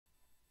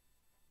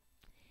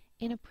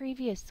In a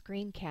previous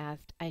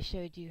screencast, I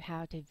showed you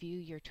how to view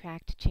your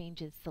tracked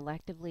changes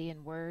selectively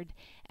in Word,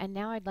 and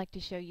now I'd like to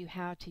show you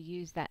how to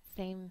use that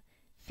same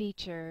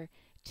feature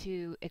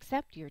to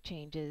accept your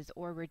changes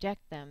or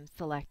reject them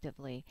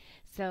selectively.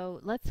 So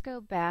let's go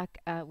back.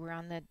 We're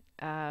on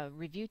the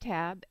Review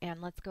tab,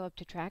 and let's go up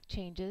to Track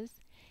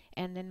Changes,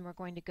 and then we're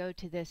going to go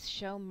to this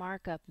Show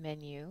Markup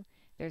menu.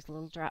 There's a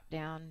little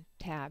drop-down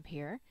tab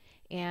here,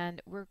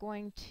 and we're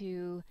going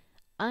to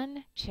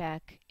uncheck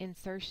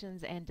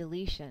insertions and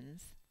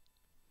deletions,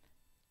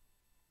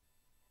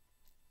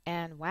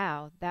 and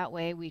wow, that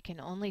way we can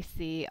only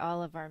see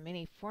all of our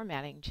mini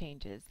formatting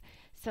changes.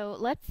 So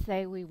let's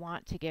say we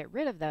want to get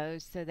rid of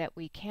those so that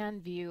we can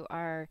view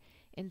our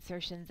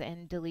insertions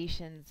and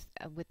deletions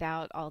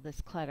without all this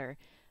clutter.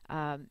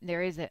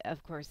 There is,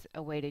 of course,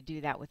 a way to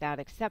do that without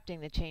accepting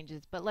the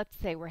changes, but let's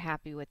say we're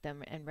happy with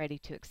them and ready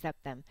to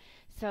accept them.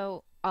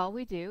 So all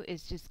we do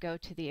is just go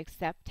to the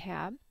Accept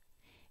tab,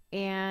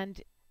 and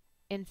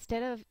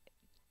instead of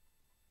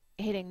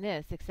hitting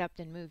this, Accept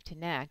and Move to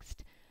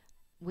Next,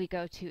 we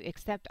go to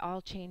Accept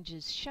All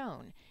Changes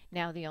Shown.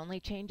 Now the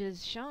only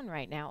changes shown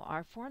right now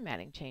are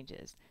formatting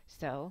changes,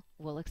 so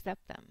we'll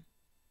accept them.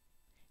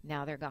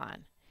 Now they're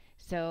gone.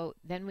 So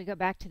then we go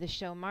back to the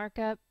Show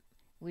Markup,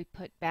 we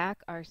put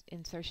back our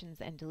insertions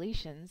and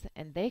deletions,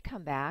 and they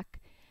come back,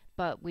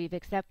 but we've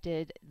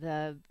accepted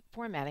the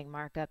formatting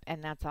markup,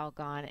 and that's all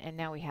gone, and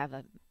now we have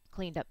a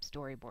cleaned up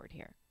storyboard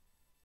here.